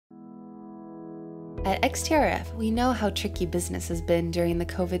At XTRF, we know how tricky business has been during the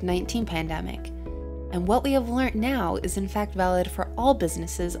COVID-19 pandemic, and what we have learned now is in fact valid for all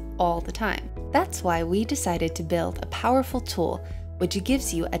businesses all the time. That's why we decided to build a powerful tool which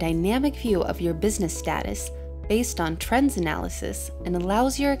gives you a dynamic view of your business status based on trends analysis and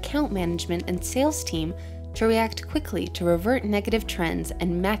allows your account management and sales team to react quickly to revert negative trends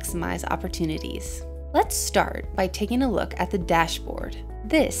and maximize opportunities. Let's start by taking a look at the dashboard.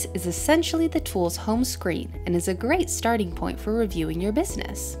 This is essentially the tool's home screen and is a great starting point for reviewing your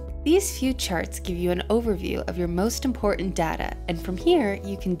business. These few charts give you an overview of your most important data, and from here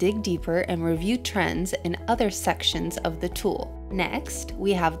you can dig deeper and review trends in other sections of the tool. Next,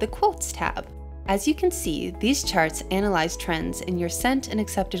 we have the Quotes tab. As you can see, these charts analyze trends in your sent and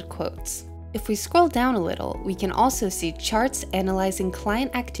accepted quotes. If we scroll down a little, we can also see charts analyzing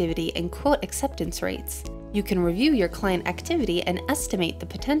client activity and quote acceptance rates. You can review your client activity and estimate the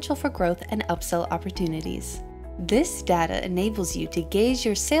potential for growth and upsell opportunities. This data enables you to gauge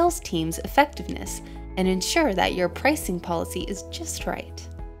your sales team's effectiveness and ensure that your pricing policy is just right.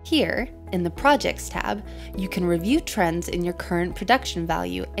 Here, in the Projects tab, you can review trends in your current production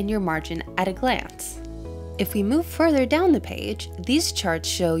value and your margin at a glance. If we move further down the page, these charts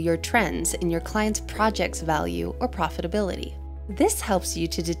show your trends in your client's project's value or profitability. This helps you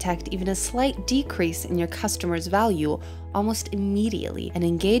to detect even a slight decrease in your customer's value almost immediately and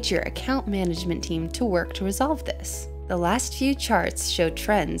engage your account management team to work to resolve this. The last few charts show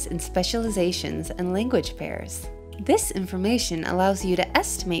trends in specializations and language pairs. This information allows you to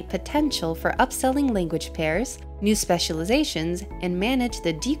estimate potential for upselling language pairs, new specializations, and manage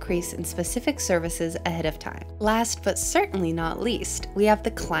the decrease in specific services ahead of time. Last but certainly not least, we have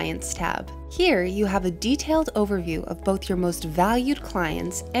the Clients tab. Here you have a detailed overview of both your most valued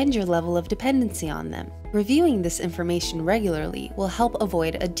clients and your level of dependency on them. Reviewing this information regularly will help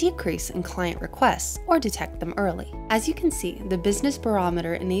avoid a decrease in client requests or detect them early. As you can see, the Business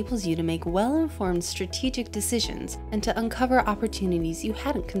Barometer enables you to make well-informed strategic decisions and to uncover opportunities you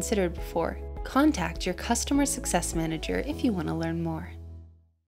hadn't considered before. Contact your customer success manager if you want to learn more.